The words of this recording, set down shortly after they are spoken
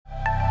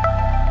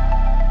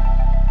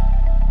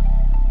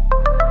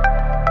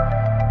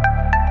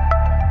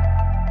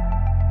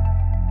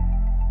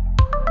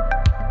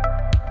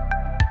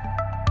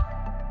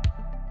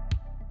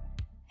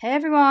Hey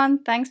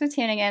everyone, thanks for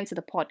tuning in to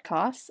the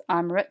podcast.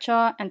 I'm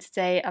Richa, and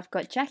today I've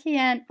got Jackie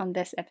in on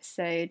this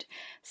episode.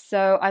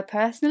 So, I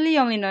personally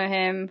only know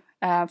him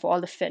for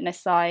all the fitness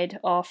side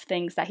of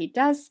things that he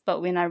does,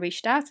 but when I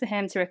reached out to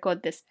him to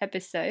record this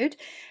episode,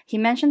 he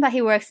mentioned that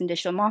he works in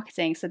digital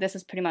marketing. So, this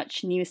is pretty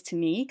much news to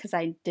me because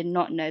I did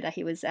not know that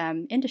he was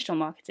in digital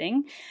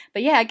marketing.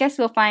 But yeah, I guess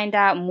we'll find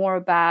out more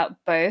about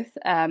both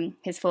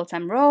his full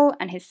time role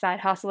and his side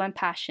hustle and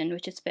passion,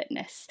 which is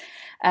fitness.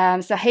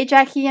 So, hey,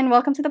 Jackie, and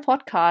welcome to the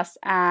podcast.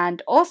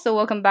 And also,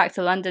 welcome back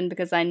to London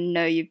because I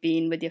know you've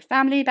been with your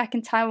family back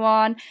in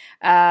Taiwan.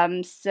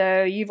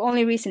 So, you've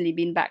only recently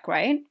been back,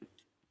 right?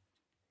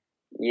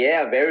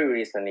 Yeah, very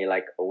recently,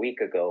 like a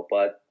week ago.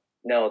 But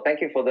no,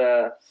 thank you for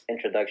the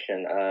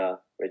introduction,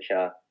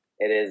 Richa.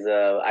 It is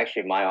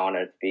actually my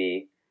honor to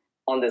be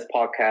on this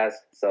podcast.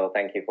 So,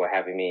 thank you for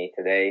having me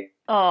today.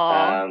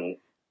 Oh.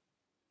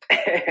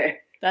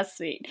 That's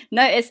sweet.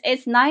 No,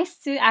 it's nice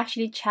to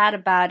actually chat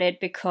about it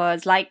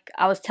because, like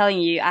I was telling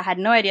you, I had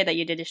no idea that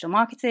you did digital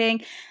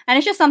marketing, and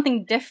it's just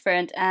something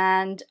different.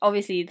 And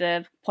obviously,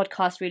 the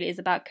podcast really is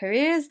about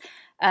careers.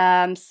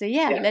 So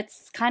yeah,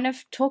 let's kind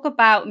of talk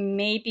about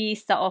maybe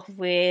start off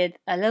with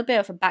a little bit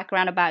of a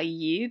background about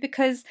you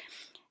because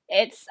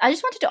I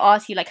just wanted to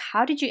ask you, like,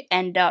 how did you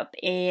end up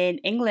in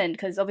England?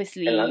 Because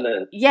obviously, in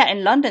London. Yeah,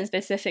 in London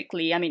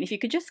specifically. I mean, if you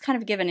could just kind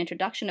of give an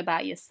introduction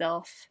about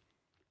yourself.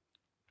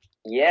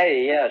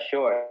 Yeah,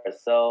 sure.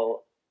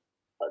 So,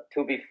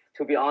 to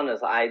be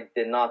honest, I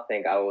did not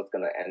think I was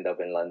gonna end up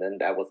in London.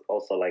 That was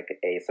also like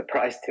a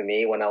surprise to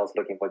me when I was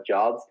looking for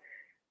jobs.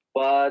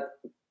 But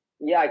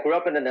yeah, I grew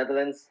up in the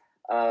Netherlands.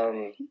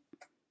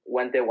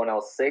 Went there when I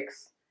was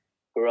 6.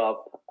 Grew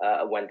up.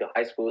 Went to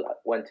high school.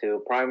 Went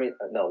to primary.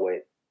 No,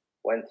 wait.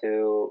 Went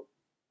to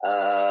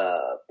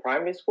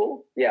primary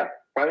school. Yeah,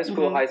 primary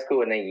school, high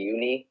school, and then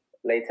uni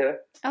later.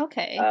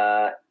 Okay.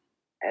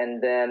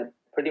 And then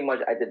pretty much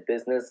I did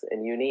business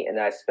in uni, and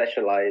I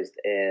specialized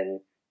in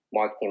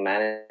marketing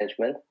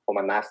management for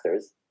my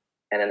master's.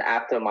 And then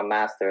after my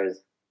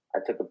master's, I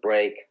took a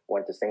break,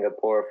 went to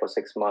Singapore for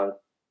 6 months,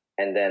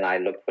 and then I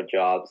looked for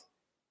jobs,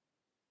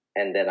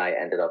 and then I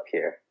ended up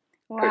here.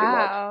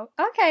 Wow.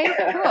 Okay,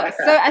 cool.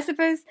 So I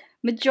suppose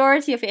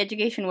majority of your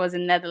education was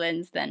in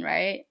Netherlands then,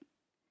 right?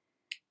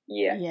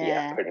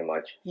 Yeah, pretty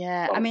much.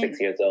 Yeah, From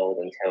 6 years old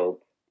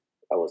until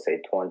I would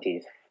say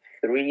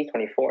 23,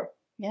 24.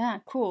 Yeah,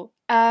 cool.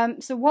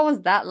 So what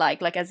was that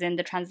like? Like as in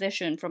the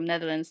transition from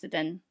Netherlands to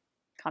then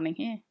coming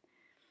here?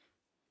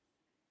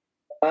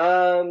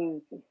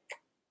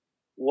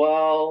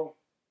 Well,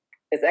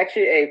 it's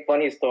actually a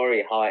funny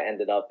story how I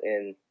ended up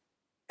in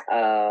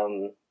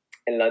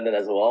London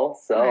as well.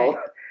 So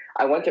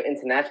I went to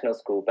international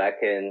school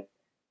back in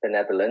the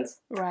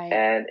Netherlands. Right.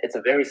 And it's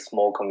a very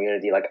small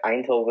community. Like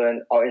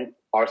Eindhoven,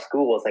 our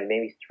school was like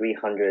maybe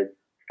 300,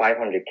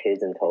 500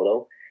 kids in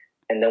total.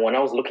 And then when I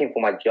was looking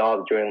for my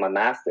job during my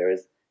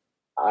master's,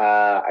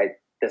 I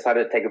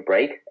decided to take a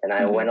break and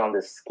I went on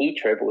this ski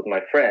trip with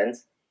my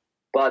friends.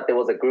 But there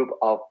was a group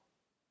of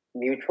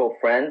mutual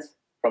friends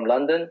from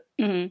London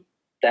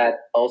that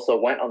also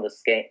went on the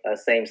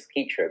same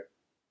ski trip.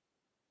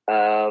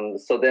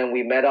 So then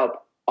we met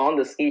up on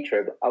the ski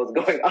trip. I was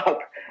going up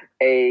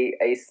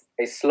a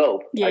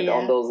slope,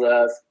 on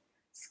those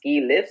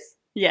ski lifts.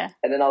 Yeah.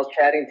 And then I was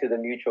chatting to the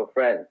mutual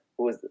friend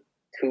who was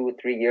 2-3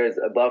 years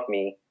above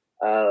me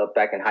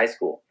back in high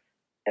school.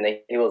 And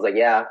he was like,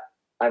 yeah,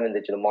 I'm in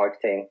digital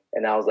marketing.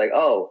 And I was like,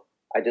 oh,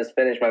 I just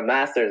finished my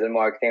master's in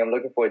marketing. I'm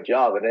looking for a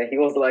job. And then he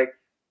was like,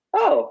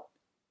 oh,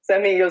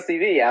 send me your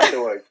CV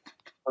afterwards.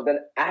 So then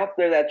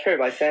after that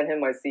trip, I sent him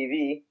my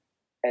CV,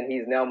 and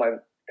he's now my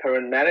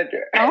current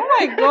manager. Oh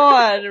my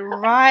god,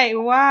 right,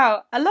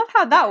 wow. I love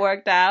how that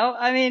worked out.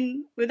 I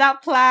mean,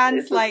 without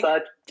plans,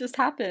 just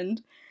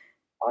happened.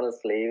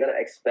 Honestly, you gotta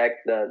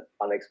expect the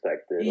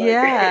unexpected.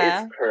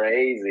 Yeah. It's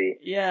crazy.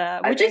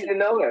 Yeah. I think you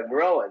know him,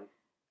 Rowan.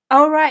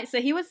 Oh, right. So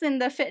he was in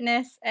the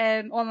fitness,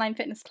 online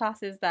fitness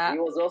classes that... He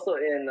was also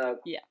in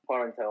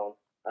Quarantone.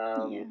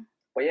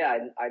 But yeah,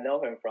 I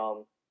know him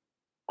from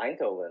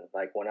Eindhoven,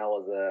 like when I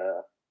was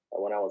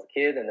a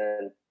kid, and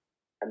then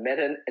I met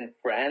him in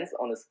France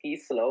on a ski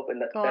slope,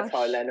 and that's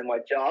how I landed my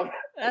job.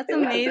 That's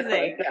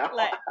amazing.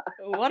 Like,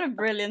 what a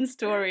brilliant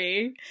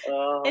story.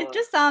 It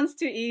just sounds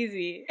too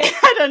easy.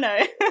 I don't know.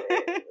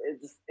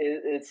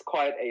 It's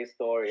quite a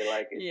story.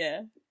 Like,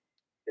 it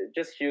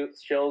just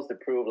shows to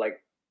prove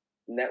like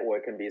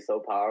network can be so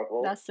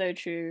powerful. That's so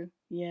true.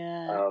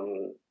 Yeah.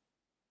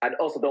 I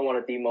also don't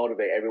want to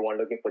demotivate everyone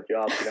looking for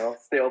jobs,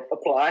 still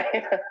apply.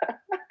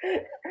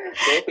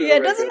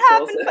 It doesn't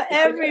happen for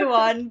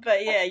everyone,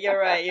 but yeah, you're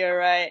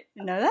right.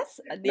 No, that's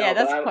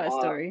quite a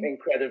story. I'm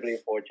incredibly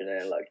fortunate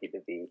and lucky to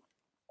be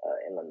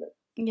in London.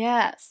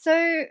 Yeah,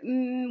 so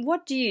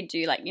what do you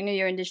do? Like,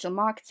 you're in digital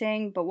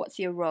marketing, but what's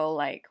your role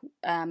like?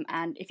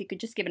 And if you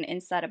could just give an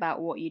insight about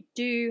what you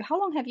do, how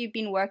long have you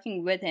been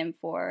working with him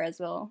for as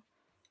well?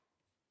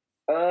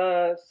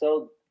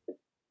 So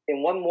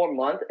in one more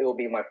month, it will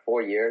be my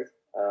 4 years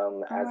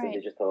as a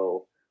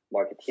digital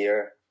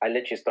marketeer. I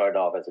literally started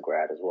off as a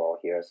grad as well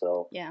here.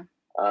 So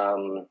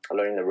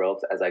learning the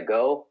ropes as I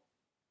go.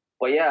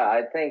 But yeah,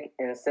 I think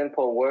in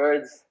simple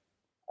words,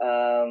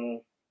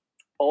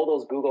 all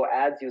those Google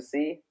ads you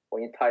see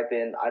when you type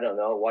in, I don't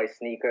know, white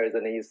sneakers,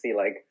 and then you see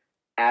like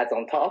ads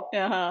on top.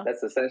 Uh-huh.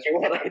 That's essentially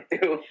what I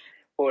do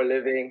for a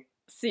living.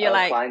 So you're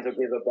like, clients will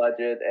give a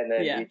budget, and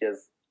then you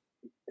just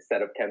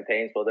set up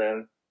campaigns for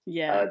them.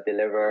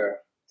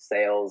 Deliver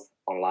sales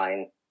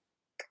online,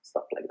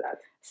 stuff like that.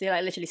 So you're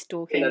like literally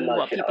stalking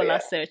what people are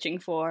searching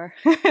for,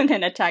 and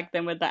then attack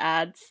them with the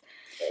ads.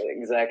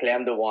 Exactly,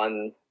 I'm the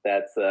one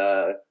that's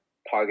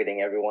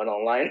targeting everyone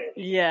online.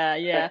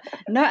 Yeah.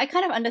 No, I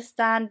kind of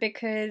understand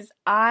because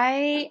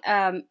I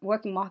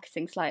work in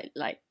marketing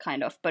like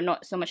kind of, but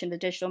not so much in the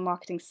digital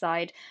marketing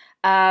side.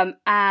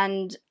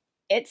 And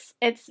it's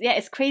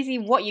crazy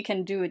what you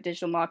can do with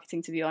digital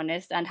marketing, to be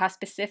honest, and how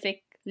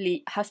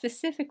specifically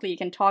you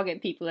can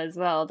target people as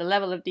well, the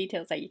level of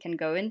details that you can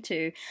go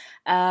into.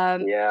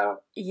 So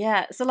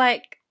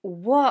like,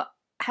 what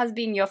has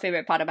been your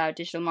favorite part about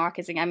digital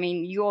marketing? I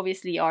mean, you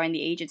obviously are in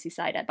the agency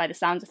side by the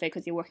sounds of it,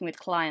 because you're working with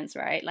clients,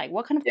 right? Like,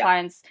 what kind of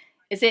clients?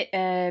 Is it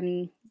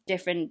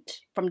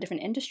different from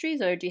different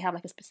industries, or do you have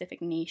like a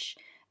specific niche,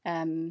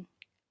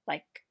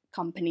 like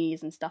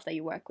companies and stuff that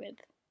you work with?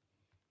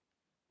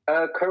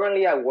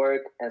 Currently, I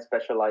work and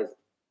specialize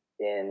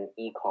in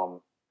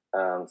e-com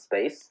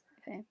space.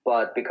 Okay.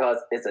 But because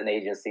it's an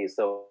agency,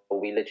 so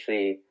we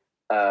literally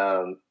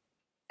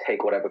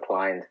take whatever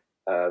client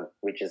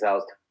reaches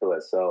out to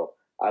us. So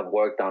I've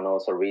worked on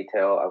also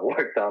retail. I've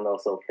worked on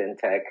also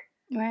fintech.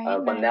 Right,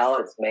 but now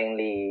it's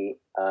mainly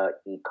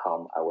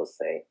e-com, I would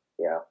say.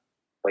 Yeah.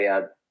 But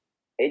yeah,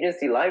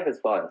 agency life is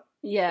fun.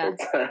 Yeah.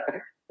 It's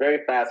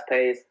very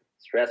fast-paced,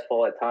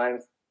 stressful at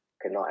times.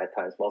 Okay, not at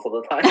times, most of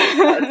the time.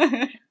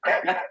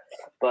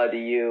 But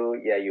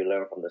you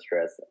learn from the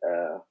stress.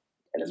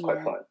 And it's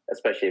quite fun,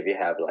 especially if you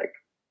have like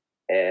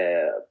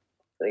a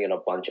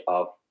bunch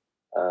of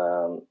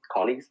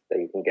colleagues that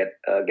you can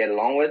get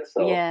along with.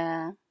 So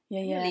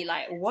really,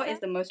 like, what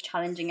is the most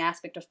challenging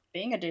aspect of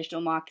being a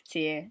digital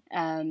marketer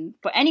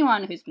for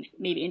anyone who's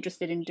maybe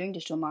interested in doing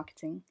digital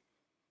marketing?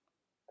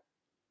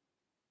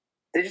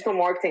 Digital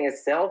marketing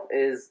itself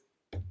is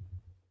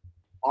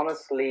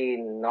honestly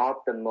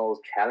not the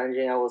most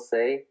challenging, I would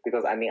say,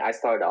 because I mean I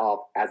started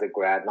off as a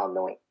grad not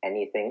knowing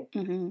anything.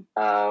 Mm-hmm.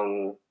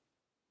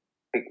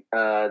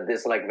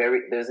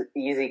 There's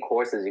easy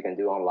courses you can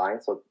do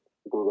online, so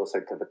Google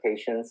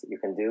certifications you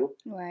can do,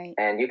 right?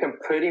 And you can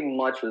pretty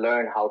much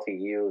learn how to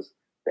use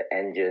the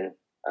engine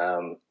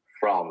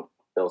from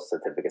those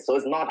certificates. So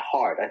it's not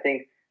hard. I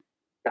think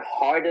the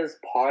hardest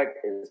part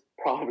is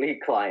probably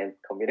client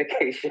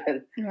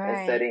communication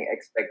and setting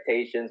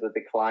expectations with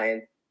the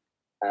client,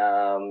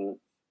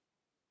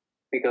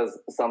 because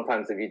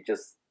sometimes if you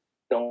just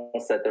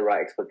don't set the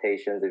right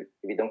expectations, if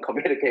you don't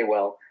communicate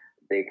well,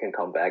 they can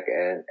come back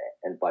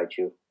and bite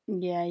you.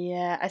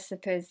 Yeah, I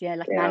suppose,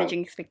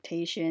 managing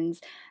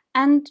expectations.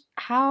 And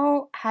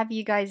how have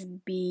you guys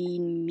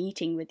been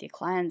meeting with your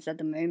clients at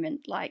the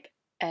moment? Like,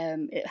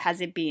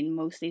 has it been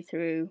mostly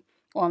through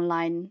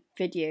online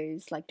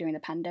videos, like during the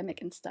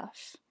pandemic and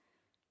stuff?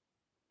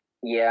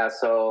 Yeah,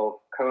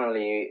 so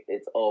currently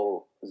it's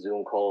all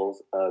Zoom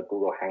calls,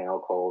 Google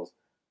Hangout calls.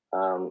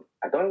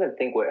 I don't even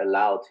think we're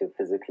allowed to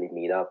physically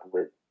meet up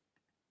with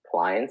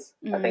clients.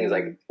 I think it's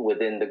like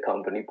within the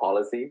company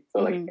policy. So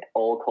like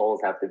all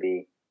calls have to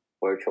be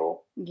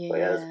virtual. So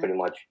that's pretty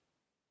much,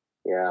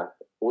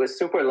 we're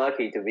super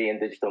lucky to be in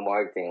digital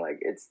marketing. Like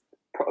it's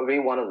probably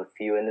one of the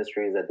few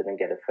industries that didn't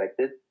get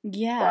affected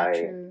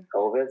by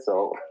COVID.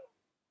 So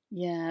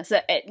so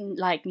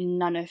like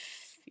none of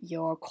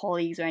your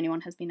colleagues or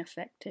anyone has been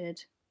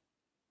affected?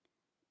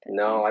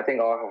 No, I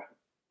think our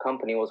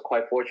company was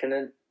quite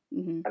fortunate.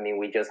 I mean,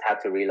 we just had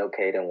to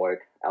relocate and work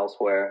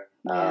elsewhere,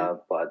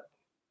 but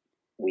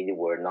we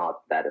were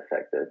not that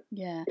affected.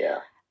 Yeah.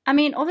 I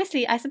mean,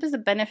 obviously, I suppose the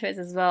benefits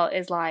as well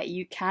is like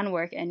you can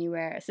work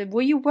anywhere. So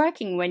were you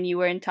working when you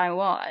were in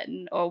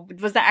Taiwan, or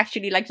was that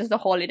actually like just a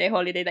holiday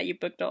that you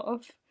booked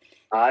off?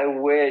 I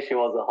wish it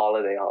was a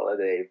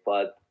holiday,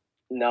 but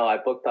no, I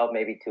booked off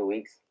maybe 2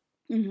 weeks.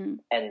 And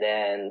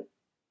then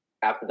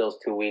after those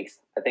 2 weeks,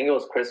 I think it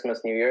was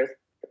Christmas, New Year's.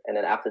 And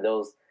then after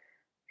those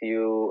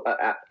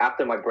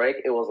after my break,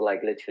 it was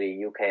like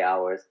literally UK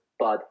hours,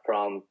 but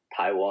from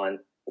Taiwan,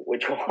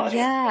 which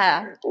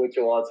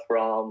was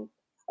from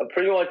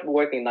pretty much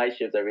working night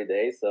shifts every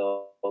day.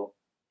 So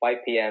 5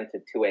 p.m. to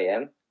 2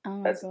 a.m.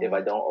 That's if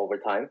I don't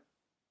overtime.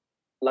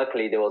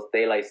 Luckily, there was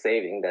daylight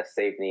saving that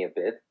saved me a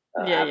bit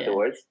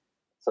afterwards.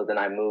 So then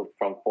I moved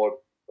from 4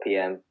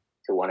 p.m.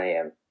 to 1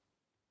 a.m.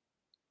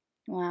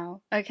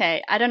 Wow.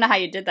 Okay. I don't know how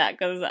you did that,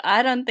 because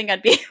I don't think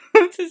I'd be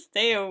able to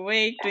stay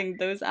awake during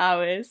those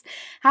hours.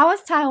 How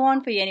was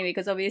Taiwan for you anyway?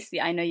 Because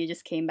obviously I know you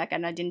just came back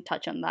and I didn't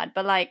touch on that.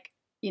 But like,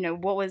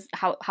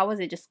 how was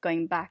it just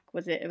going back?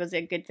 Was it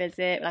a good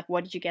visit? Like,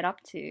 what did you get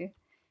up to?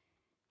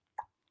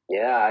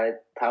 Yeah,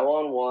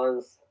 Taiwan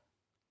was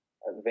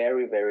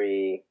very,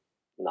 very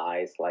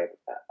nice. Like,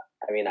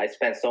 I mean, I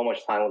spent so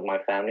much time with my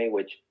family,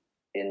 which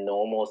in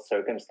normal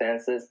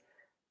circumstances,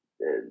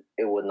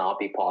 it would not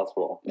be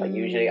possible. Like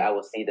usually I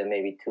will see them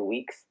maybe 2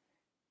 weeks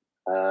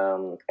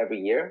every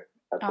year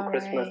for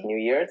Christmas, New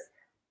Year's.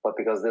 But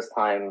because this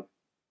time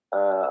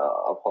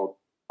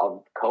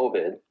of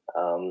COVID,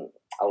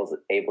 I was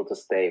able to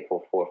stay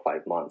for 4 or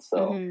 5 months.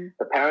 So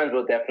the parents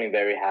were definitely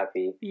very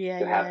happy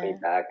to have me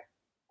back.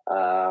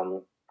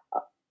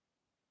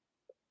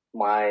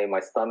 My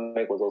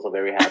stomach was also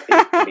very happy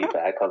to be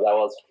back because I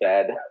was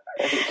fed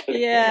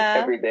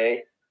every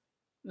day.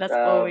 That's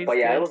always but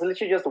yeah, good. It was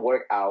literally just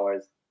work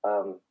hours.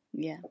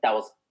 That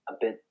was a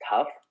bit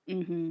tough,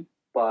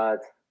 but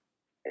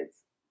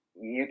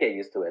you get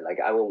used to it. Like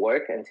I will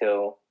work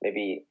until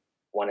maybe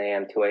 1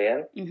 a.m., 2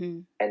 a.m.,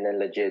 and then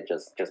legit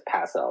just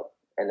pass out,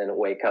 and then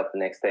wake up the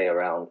next day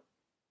around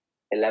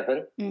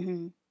 11,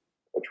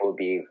 which will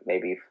be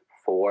maybe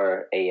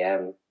 4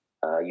 a.m.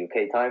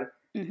 UK time.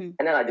 And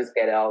then I just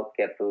get out,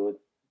 get food,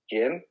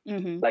 gym.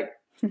 Like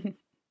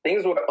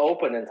things were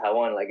open in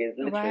Taiwan. Like it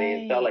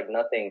literally felt like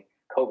nothing.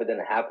 COVID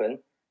didn't happen.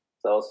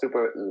 So I was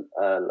super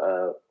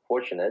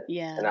fortunate.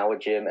 Yeah. And I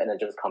would gym and then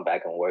just come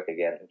back and work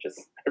again.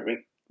 Just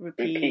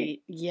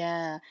repeat.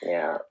 Yeah.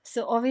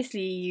 So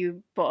obviously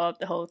you brought up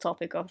the whole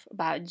topic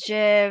about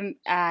gym,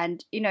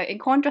 and in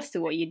contrast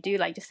to what you do,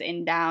 like just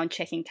sitting down,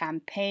 checking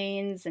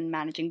campaigns and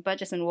managing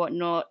budgets and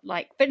whatnot,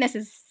 like fitness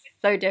is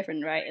so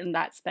different, right, in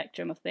that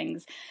spectrum of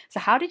things. So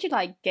how did you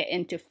get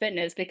into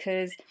fitness?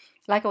 Because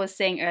like I was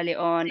saying earlier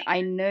on, I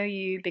know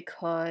you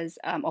because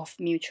of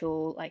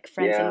mutual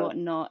friends and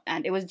whatnot,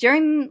 and it was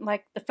during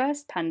the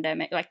first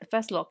pandemic, the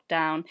first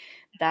lockdown,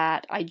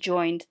 that I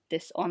joined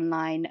this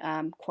online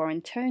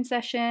quarantine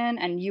session,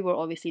 and you were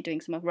obviously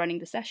doing some of running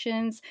the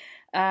sessions.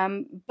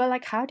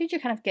 But how did you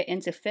kind of get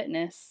into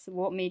fitness?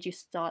 What made you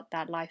start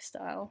that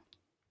lifestyle?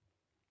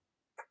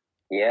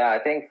 Yeah, I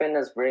think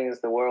fitness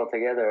brings the world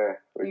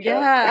together, Richa.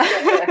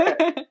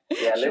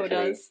 Yeah, sure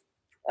does.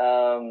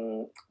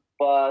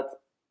 But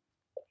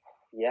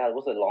yeah, it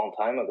was a long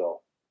time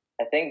ago.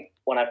 I think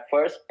when I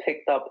first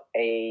picked up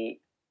a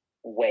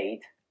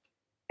weight,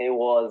 it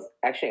was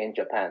actually in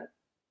Japan.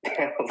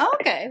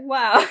 Okay,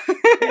 wow.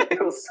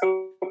 It was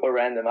super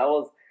random.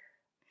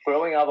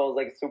 Growing up, I was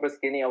super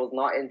skinny. I was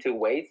not into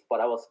weights,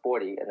 but I was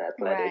sporty and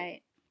athletic.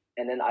 Right.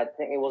 And then I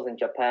think it was in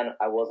Japan,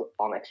 I was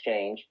on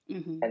exchange,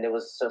 and there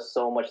was just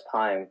so much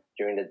time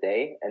during the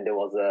day, and there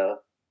was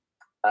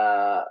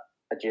a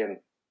gym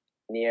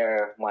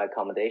near my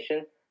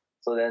accommodation.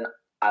 So then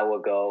I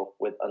would go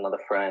with another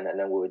friend, and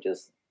then we would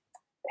just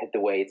hit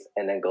the weights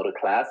and then go to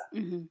class.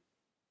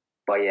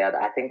 But yeah,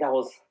 I think that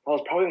was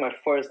probably my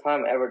first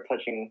time ever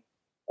touching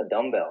a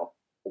dumbbell.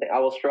 I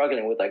was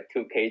struggling with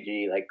 2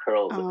 kg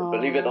curls,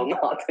 believe it or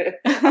not.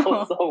 I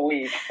was so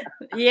weak.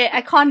 Yeah,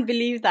 I can't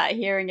believe that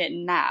hearing it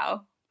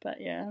now,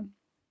 but yeah.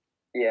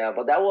 Yeah,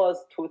 but that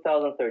was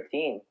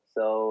 2013,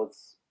 so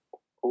it's,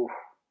 oh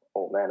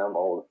man, I'm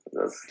old.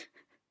 That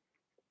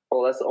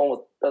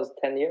was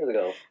 10 years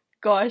ago.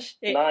 Gosh.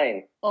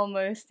 9.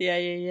 Almost,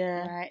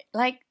 yeah.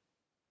 Right,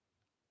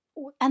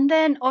 and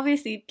then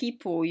obviously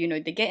people, they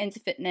get into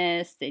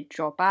fitness, they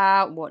drop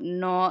out,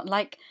 whatnot,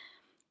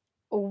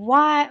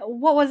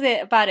 what was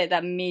it about it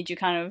that made you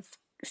kind of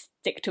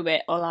stick to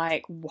it, or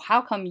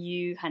how come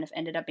you kind of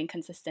ended up being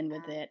consistent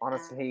with it?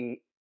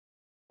 Honestly,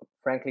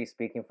 frankly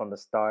speaking, from the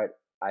start,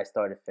 I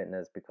started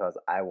fitness because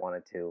I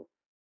wanted to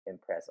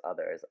impress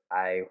others.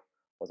 I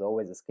was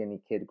always a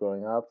skinny kid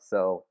growing up,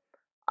 so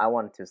I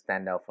wanted to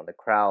stand out from the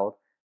crowd,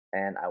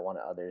 and I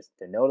wanted others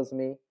to notice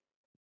me.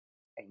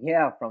 And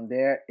yeah, from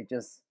there, it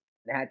just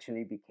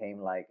naturally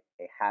became a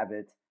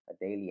habit, a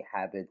daily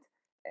habit,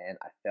 and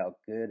I felt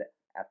good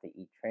after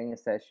each training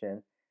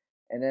session.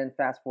 And then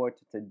fast forward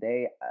to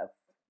today,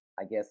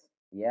 I guess,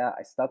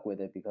 I stuck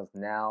with it because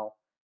now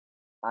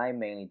I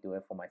mainly do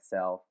it for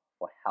myself,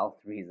 for health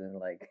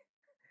reasons.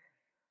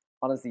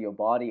 Honestly, your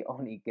body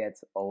only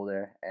gets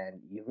older,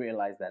 and you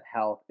realize that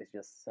health is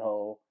just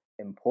so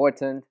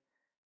important.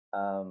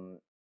 Um,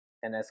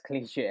 and as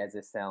cliche as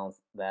it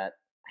sounds, that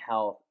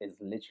health is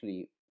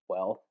literally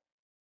wealth.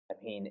 I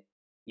mean,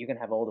 you can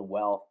have all the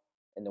wealth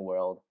in the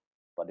world,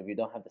 but if you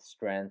don't have the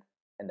strength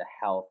and the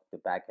health to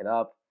back it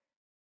up,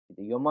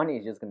 your money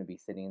is just going to be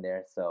sitting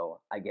there. So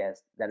I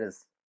guess that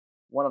is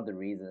one of the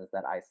reasons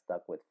that I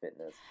stuck with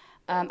fitness.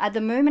 At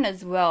the moment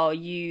as well,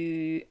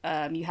 you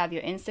have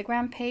your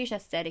Instagram page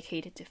that's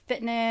dedicated to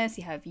fitness.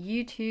 You have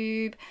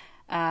YouTube,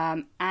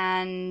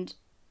 and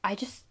I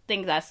just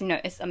think that's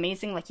it's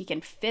amazing. You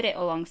can fit it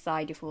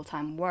alongside your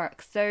full-time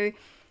work. So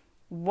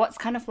what's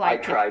kind of I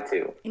try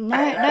to. No,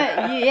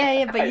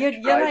 yeah, but you're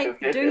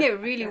doing it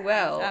really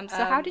well.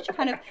 So how did you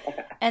kind of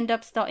end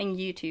up starting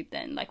YouTube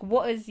then?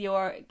 What is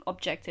your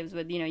objectives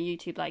with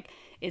YouTube?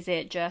 Is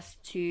it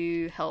just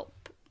to help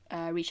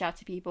reach out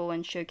to people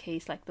and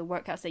showcase the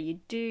workouts that you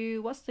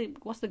do? What's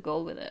the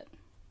goal with it?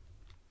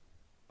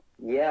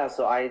 Yeah,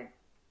 so I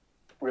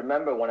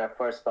remember when I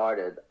first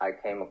started, I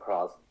came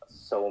across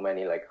so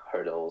many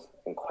hurdles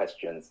and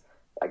questions.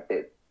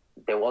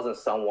 There wasn't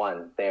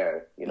someone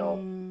there,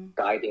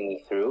 guiding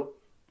me through.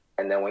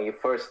 And then when you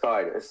first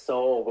start, it's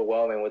so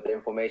overwhelming with the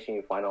information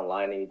you find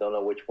online, and you don't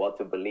know which one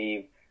to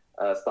believe.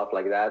 stuff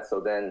like that. So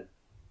then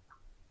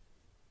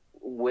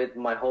with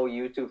my whole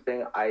YouTube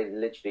thing, I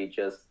literally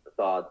just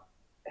thought,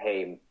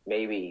 hey,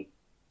 maybe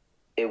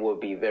it would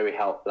be very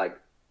like,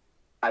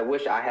 I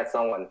wish I had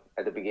someone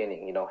at the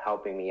beginning, you know,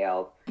 helping me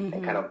out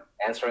and kind of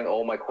answering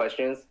all my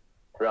questions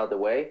throughout the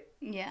way.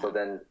 Yeah. So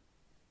then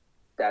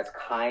that's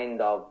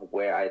kind of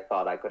where I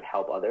thought I could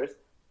help others,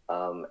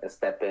 and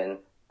step in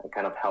and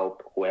kind of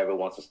help whoever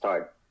wants to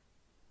start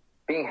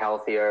being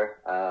healthier,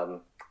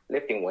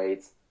 lifting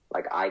weights.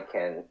 Like I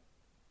can,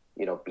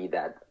 you know, be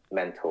that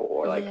mentor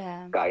or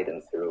like guide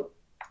them through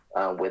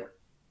with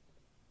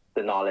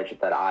the knowledge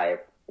that I've,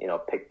 you know,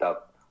 picked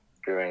up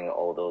during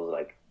all those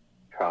like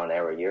trial and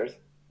error years.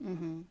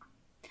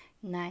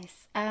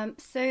 Nice.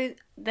 So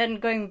then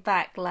going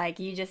back, like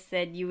you just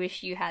said, you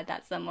wish you had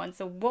that someone.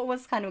 So what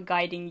was kind of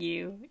guiding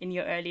you in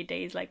your early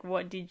days? Like,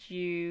 where did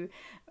you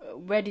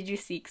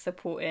seek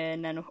support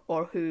in, and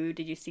or who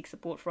did you seek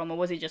support from, or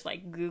was it just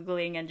like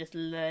Googling and just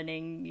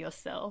learning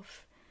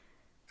yourself?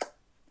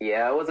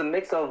 Yeah, it was a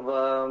mix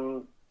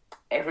of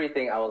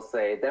everything, I will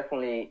say.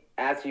 Definitely,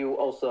 as you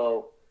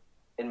also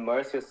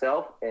immerse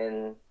yourself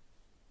in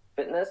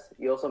fitness,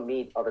 you also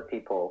meet other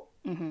people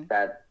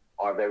that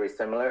are very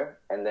similar,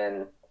 and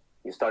then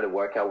you started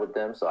workout with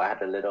them. So I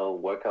had a little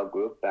workout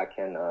group back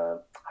in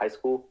high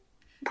school.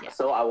 Yeah.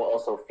 So I will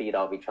also feed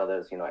off each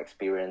other's, you know,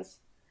 experience,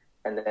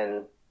 and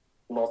then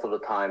most of the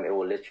time it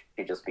will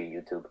literally just be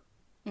YouTube.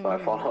 So I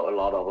follow a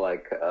lot of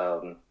like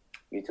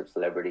YouTube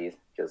celebrities,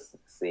 just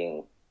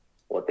seeing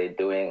what they're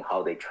doing,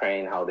 how they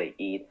train, how they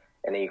eat,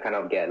 and then you kind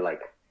of get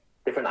like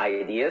different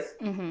ideas.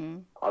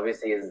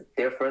 Obviously, it's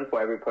different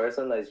for every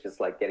person. It's just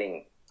like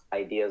getting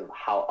ideas of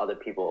how other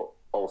people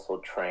also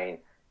train,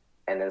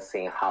 and then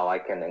seeing how I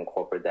can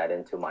incorporate that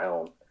into my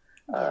own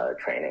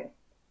training.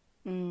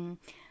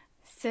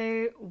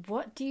 So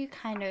what do you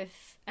kind of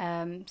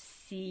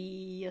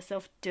see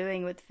yourself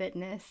doing with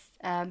fitness?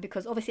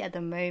 Because obviously at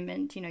the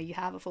moment, you know, you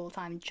have a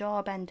full-time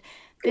job and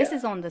this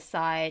is on the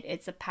side,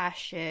 it's a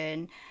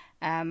passion.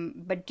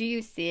 But do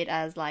you see it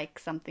as like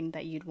something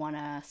that you'd want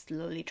to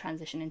slowly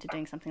transition into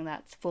doing something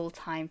that's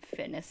full-time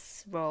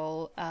fitness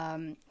role?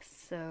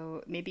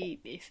 So maybe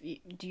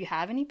do you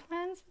have any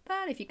plans with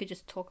that? If you could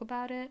just talk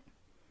about it.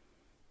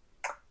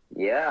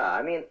 Yeah,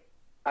 I mean,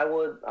 I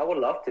would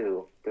love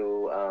to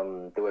do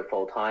it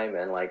full-time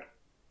and like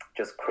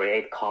just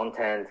create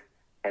content,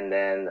 and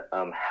then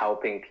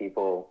helping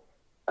people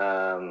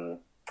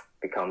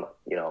become,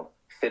 you know,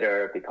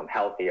 fitter, become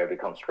healthier,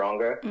 become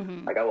stronger.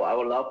 Like I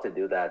would love to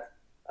do that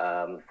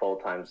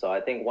full-time. So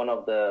I think one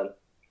of the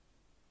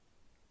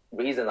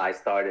reason I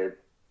started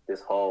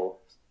this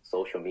whole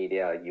social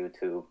media,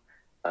 YouTube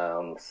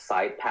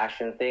side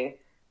passion thing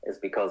is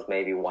because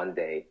maybe one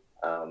day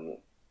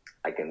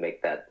I can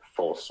make that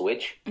full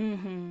switch.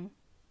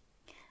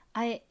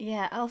 I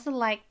also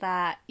like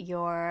that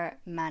your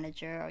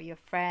manager or your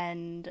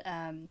friend,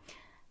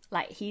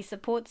 like he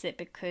supports it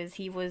because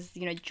he was,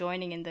 you know,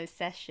 joining in those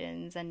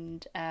sessions,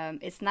 and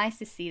it's nice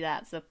to see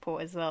that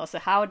support as well. So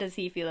how does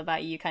he feel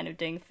about you kind of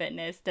doing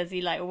fitness? Does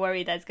he like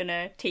worry that's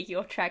gonna take you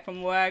off track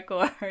from work,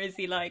 or is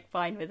he like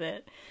fine with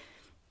it?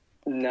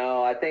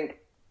 No, I think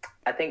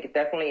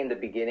definitely in the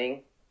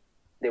beginning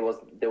there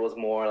was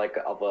more like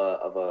of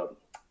a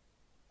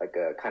like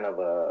a kind of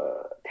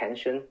a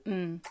tension,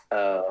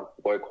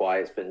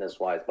 work-wise,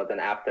 fitness-wise. But then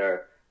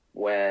after,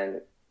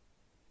 when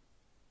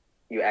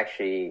you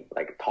actually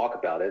like talk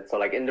about it, so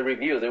like in the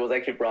reviews, it was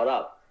actually brought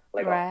up,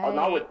 like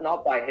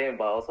not by him,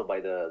 but also by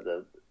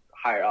the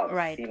higher up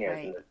seniors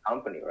in the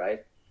company,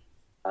 right?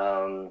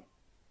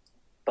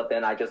 But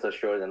then I just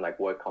assured them like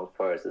work comes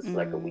first. It's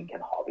like a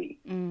weekend hobby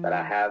that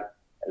I have,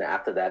 and then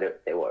after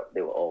that, they were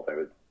all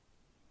very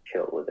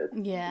chill with it.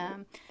 Yeah.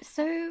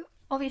 So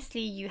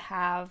obviously you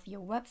have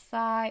your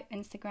website,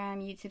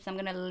 Instagram, YouTube. So I'm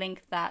gonna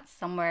link that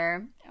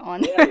somewhere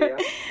on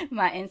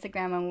my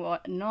Instagram and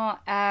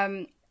whatnot.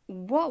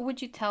 What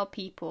would you tell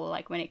people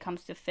like when it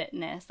comes to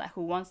fitness, like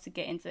who wants to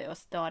get into it or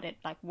start it?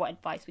 Like, what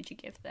advice would you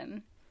give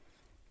them?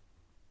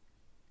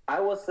 I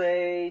would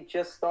say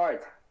just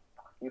start.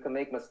 You can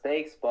make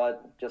mistakes,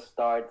 but just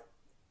start.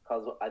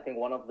 Because I think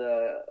one of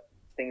the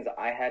things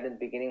I had in the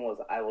beginning was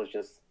I was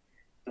just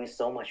doing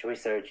so much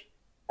research.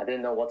 I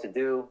didn't know what to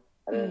do.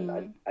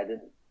 I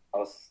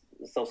was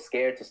so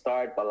scared to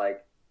start, but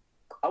like,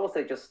 I would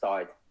say just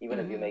start. Even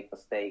if you make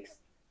mistakes,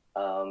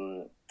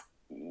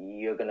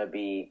 you're going to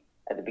be,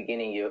 at the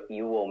beginning,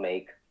 you will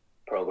make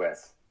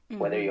progress,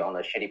 whether you're on a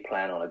shitty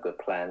plan or on a good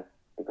plan,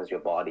 because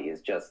your body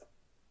is just,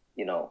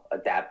 you know,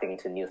 adapting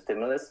to new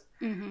stimulus.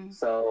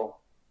 So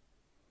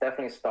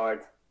definitely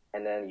start,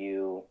 and then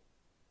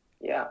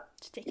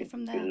just take it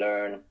from there. You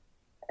learn,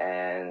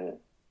 and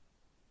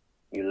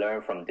you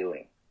learn from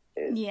doing.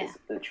 It's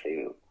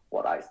literally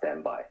what I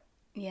stand by.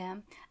 Yeah,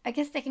 I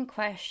guess second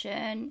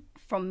question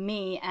from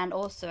me, and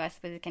also I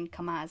suppose it can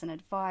come out as an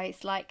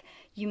advice, like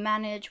you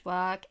manage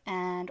work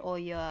and all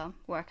your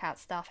workout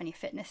stuff and your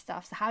fitness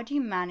stuff. So how do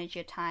you manage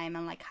your time,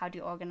 and like how do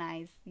you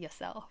organize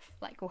yourself?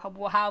 Like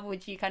how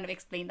would you kind of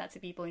explain that to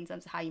people in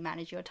terms of how you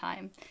manage your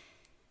time?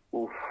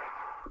 Oof,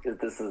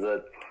 this is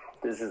a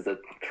this is a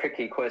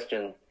tricky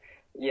question.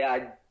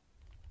 Yeah,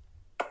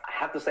 I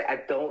have to say I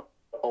don't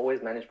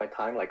always manage my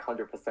time like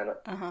 100%.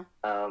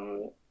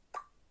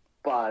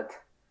 But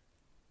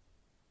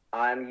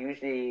I'm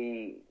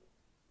usually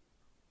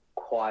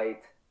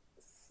quite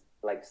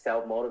like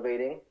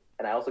self-motivating,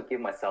 and I also give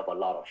myself a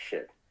lot of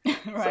shit.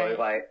 Right.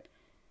 So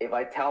if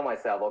I tell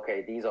myself,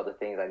 okay, these are the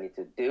things I need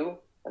to do,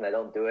 and I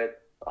don't do it,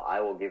 I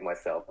will give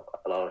myself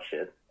a lot of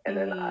shit, and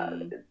then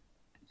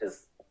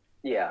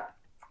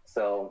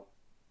So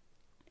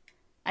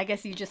I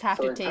guess you just have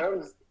to take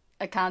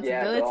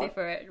accountability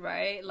for it,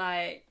 right?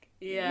 Like,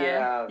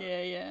 yeah.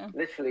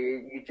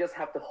 Literally, you just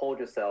have to hold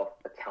yourself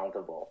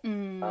accountable.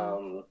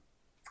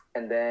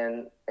 And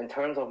then in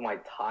terms of my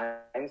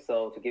time,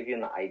 so to give you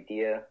an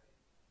idea,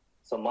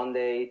 so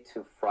Monday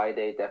to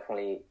Friday,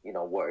 definitely,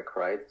 work,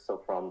 right? So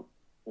from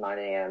 9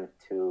 a.m.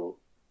 to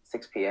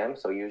 6 p.m.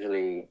 So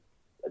usually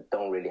I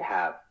don't really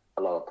have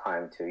a lot of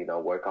time to,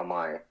 work on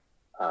my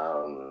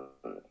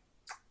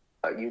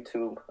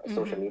YouTube,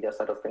 social media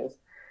side of things.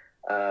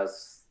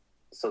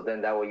 So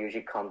then that will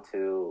usually come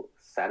to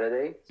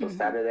Saturday. So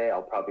Saturday,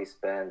 I'll probably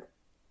spend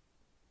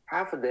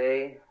half a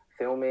day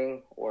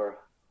filming or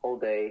whole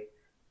day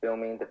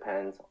filming,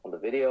 depends on the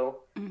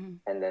video.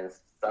 And then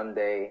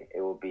Sunday,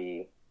 it will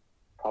be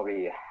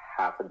probably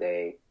half a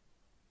day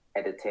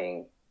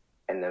editing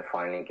and then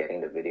finally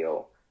getting the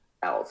video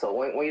out. So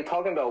when you're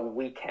talking about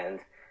weekend,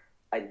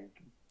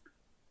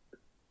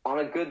 on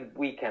a good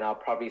weekend, I'll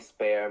probably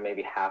spare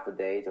maybe half a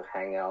day to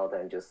hang out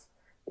and just,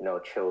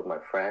 chill with my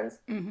friends.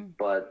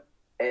 But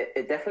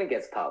it definitely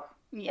gets tough.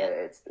 Yeah.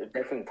 It's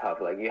definitely tough.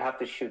 Like, you have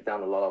to shoot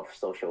down a lot of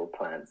social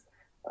plans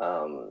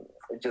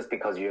just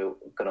because you're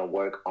going to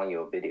work on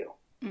your video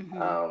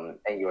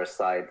and your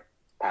side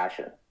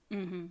passion.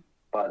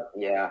 But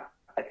yeah,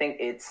 I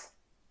think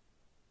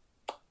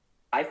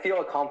I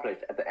feel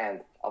accomplished at the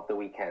end of the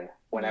weekend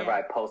whenever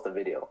I post a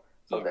video.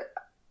 So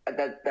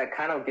that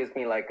kind of gives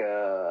me like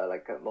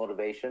a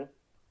motivation.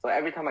 So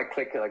every time I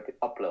click like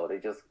upload,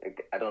 it just,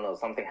 I don't know,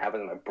 something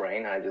happens in my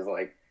brain. And I just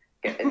like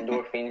get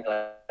endorphins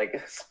like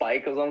a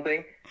spike or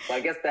something. So I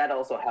guess that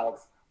also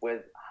helps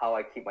with how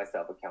I keep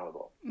myself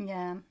accountable.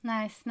 Yeah,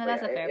 nice. No,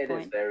 that's a fair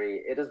point.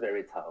 It is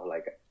very tough.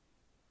 Like,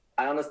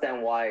 I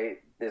understand why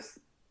this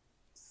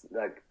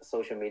like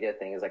social media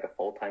thing is like a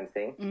full-time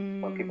thing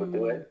when people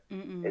do it.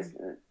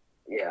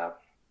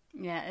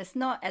 Yeah, it's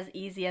not as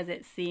easy as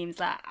it seems.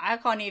 Like, I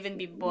can't even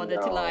be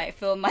bothered to like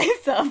film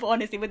myself,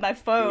 honestly, with my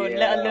phone,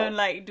 let alone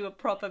like do a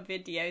proper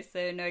video.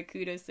 So no,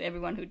 kudos to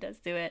everyone who does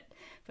do it,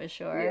 for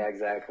sure. Yeah,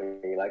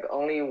 exactly. Like,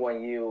 only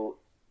when you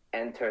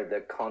enter the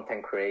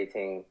content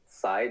creating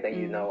side, then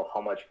you know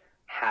how much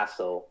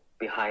hassle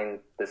behind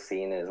the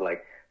scene is,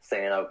 like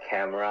setting up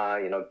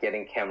camera,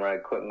 getting camera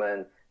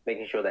equipment,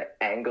 making sure the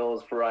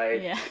angle's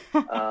right,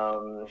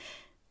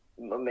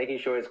 making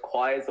sure it's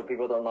quiet so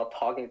people are not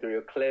talking through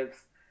your clips.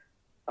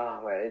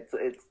 Oh man, it's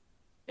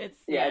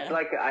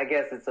like, I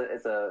guess it's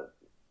a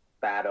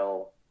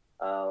battle,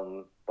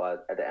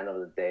 but at the end of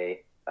the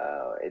day,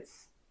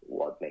 it's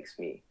what makes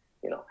me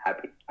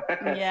happy.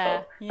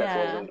 Yeah, so that's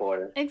what's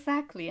important.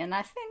 Exactly, and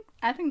I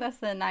think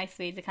that's a nice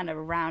way to kind of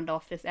round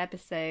off this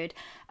episode.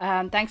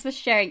 Thanks for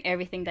sharing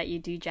everything that you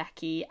do,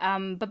 Jackie.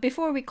 But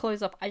before we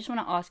close off, I just want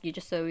to ask you,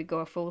 just so we go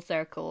a full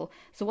circle.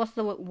 So, what's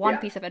the one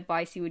piece of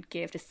advice you would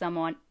give to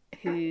someone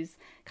who's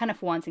kind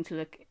of wanting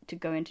to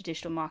go into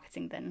digital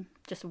marketing? Then,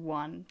 just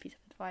one piece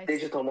of advice.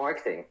 Digital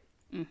marketing.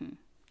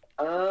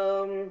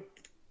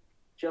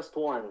 Just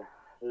one.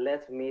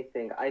 Let me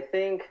think. I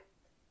think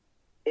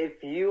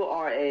if you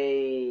are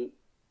a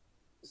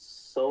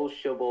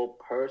sociable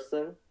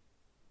person,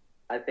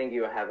 I think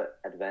you have an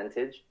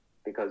advantage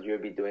because you'll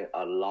be doing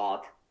a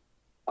lot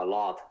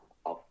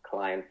of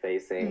client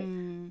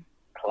facing,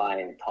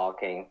 client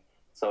talking.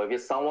 So if you're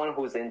someone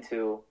who's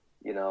into,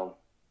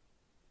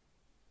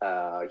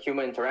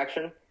 human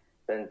interaction,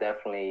 then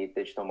definitely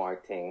digital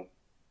marketing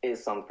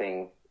is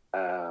something,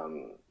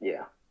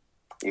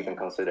 you can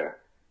consider.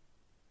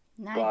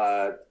 Nice.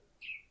 But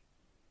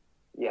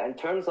yeah, in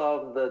terms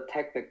of the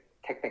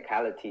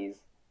technicalities,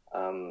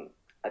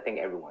 I think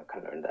everyone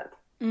can learn that.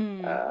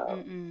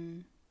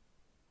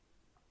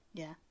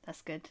 Yeah,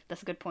 that's good.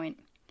 That's a good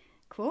point.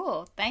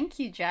 Cool. Thank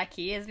you,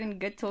 Jackie. It's been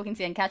good talking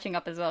to you and catching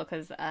up as well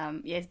because,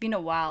 it's been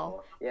a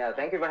while. Yeah,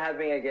 thank you for having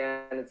me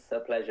again. It's a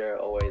pleasure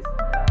always.